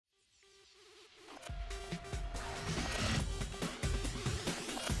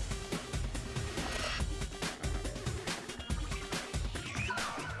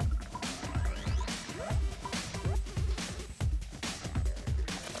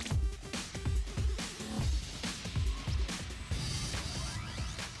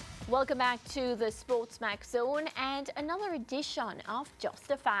Welcome back to the SportsMax Zone and another edition of Just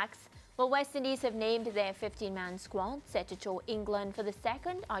the Facts. Well, West Indies have named their 15-man squad set to tour England for the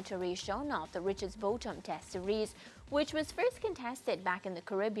second iteration of the Richards Botham Test Series, which was first contested back in the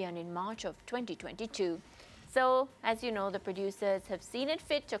Caribbean in March of 2022. So, as you know, the producers have seen it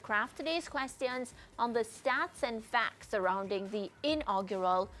fit to craft today's questions on the stats and facts surrounding the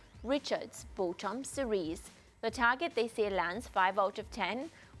inaugural Richards Botham Series. The target, they say, lands 5 out of 10.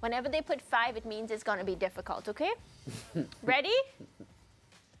 Whenever they put 5, it means it's going to be difficult, okay? Ready?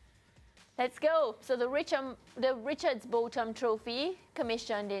 Let's go. So the Richards Botham Trophy,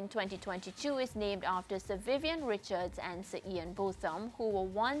 commissioned in 2022, is named after Sir Vivian Richards and Sir Ian Botham, who were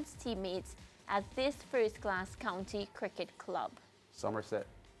once teammates at this first-class county cricket club. Somerset.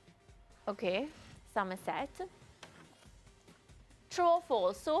 Okay, Somerset. True or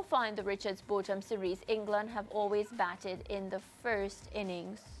false, so far in the Richards Botham series, England have always batted in the first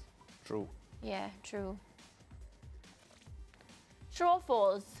innings. True. Yeah, true. True or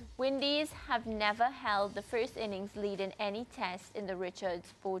false, Windies have never held the first innings lead in any test in the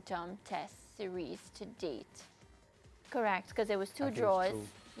Richards Botham Test series to date. Correct, because there was 2 draws.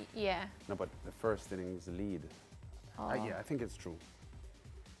 Yeah. No, but the first innings lead. Oh. Yeah, I think it's true.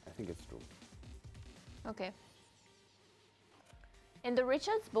 I think it's true. Okay. In the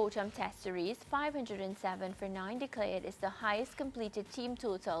Richards Botham Test Series, 507 for 9 declared is the highest completed team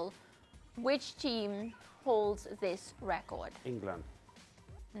total. Which team holds this record? England.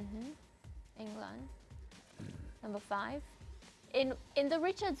 England. Number 5. In the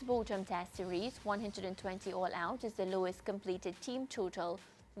Richards Botham Test Series, 120 all out is the lowest completed team total.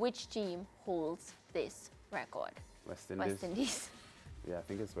 Which team holds this record? West Indies. West Indies. Yeah, I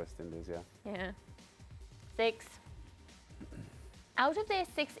think it's West Indies, yeah. Yeah. 6. Out of their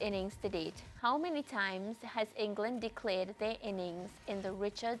 6 innings to date, how many times has England declared their innings in the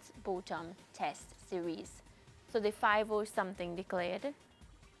Richards Botham Test Series? So the 5-0 something declared.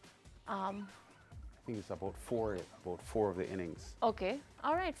 I think it's about four of the innings. Okay,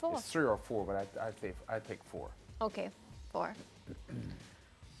 all right, 4. It's 3 or 4, but I'd take 4. Okay, 4.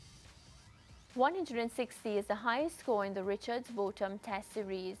 160 is the highest score in the Richards Botham Test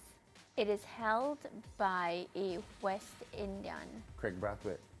Series. It is held by a West Indian. Craig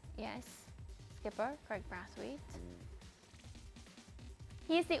Brathwaite. Yes, skipper Craig Brathwaite.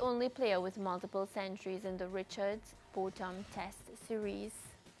 He is the only player with multiple centuries in the Richards Botham Test Series.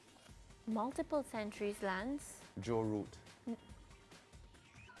 Multiple centuries, Lance? Joe Root.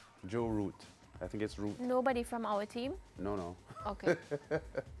 Joe Root. I think it's Root. Nobody from our team? No. Okay.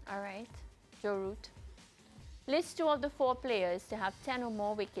 All right. Joe Root. List 2 of the 4 players to have 10 or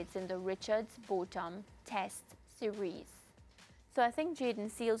more wickets in the Richards Botham Test Series. So I think Jaden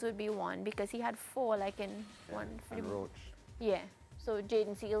Seals would be 1 because he had 4 like in one. And Roach. Yeah. So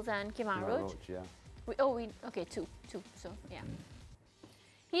Jaden Seals and Kimar Roach. Yeah. Okay, 2. So yeah.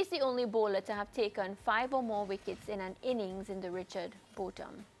 He's the only bowler to have taken 5 or more wickets in an innings in the Richards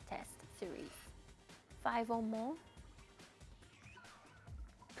Botham Test Series. 5 or more.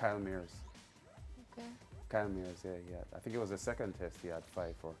 Kyle Mears. Okay. Kyle Mears, yeah. I think it was the second test he had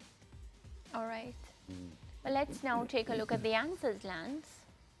 5 for. All right. Well, let's now take a look at the answers, Lance.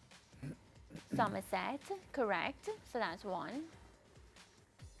 Somerset, correct. So that's 1.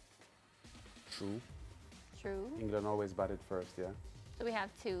 True. True. England always batted first, yeah. So we have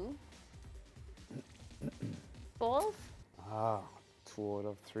 2. False? 2 out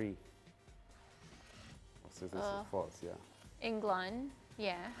of 3. So this is false, yeah. England,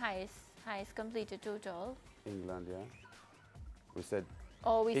 yeah, highest completed total. England, yeah. We said.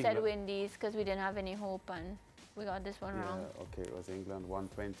 Oh, we said Windies because we didn't have any hope and we got this one wrong. Okay, it was England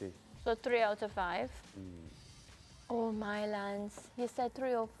 120. So 3 out of 5. Oh my, Lance, you said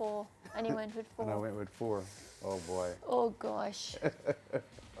 3 or 4 and you went with 4. And I went with 4. Oh boy. Oh gosh.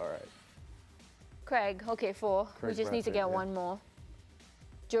 All right. Craig, okay, 4. Craig we just need to get 1 more.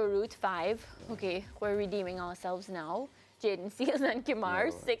 Joe Root, 5. Yeah. Okay, we're redeeming ourselves now. Jaden Seals and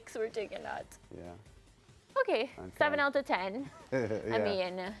Kimar, 6. We're taking that. Yeah. Okay, 7 out of 10. Yeah. I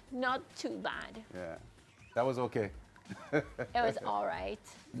mean, not too bad. Yeah, that was okay. It was all right.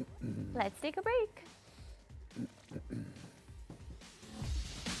 Let's take a break.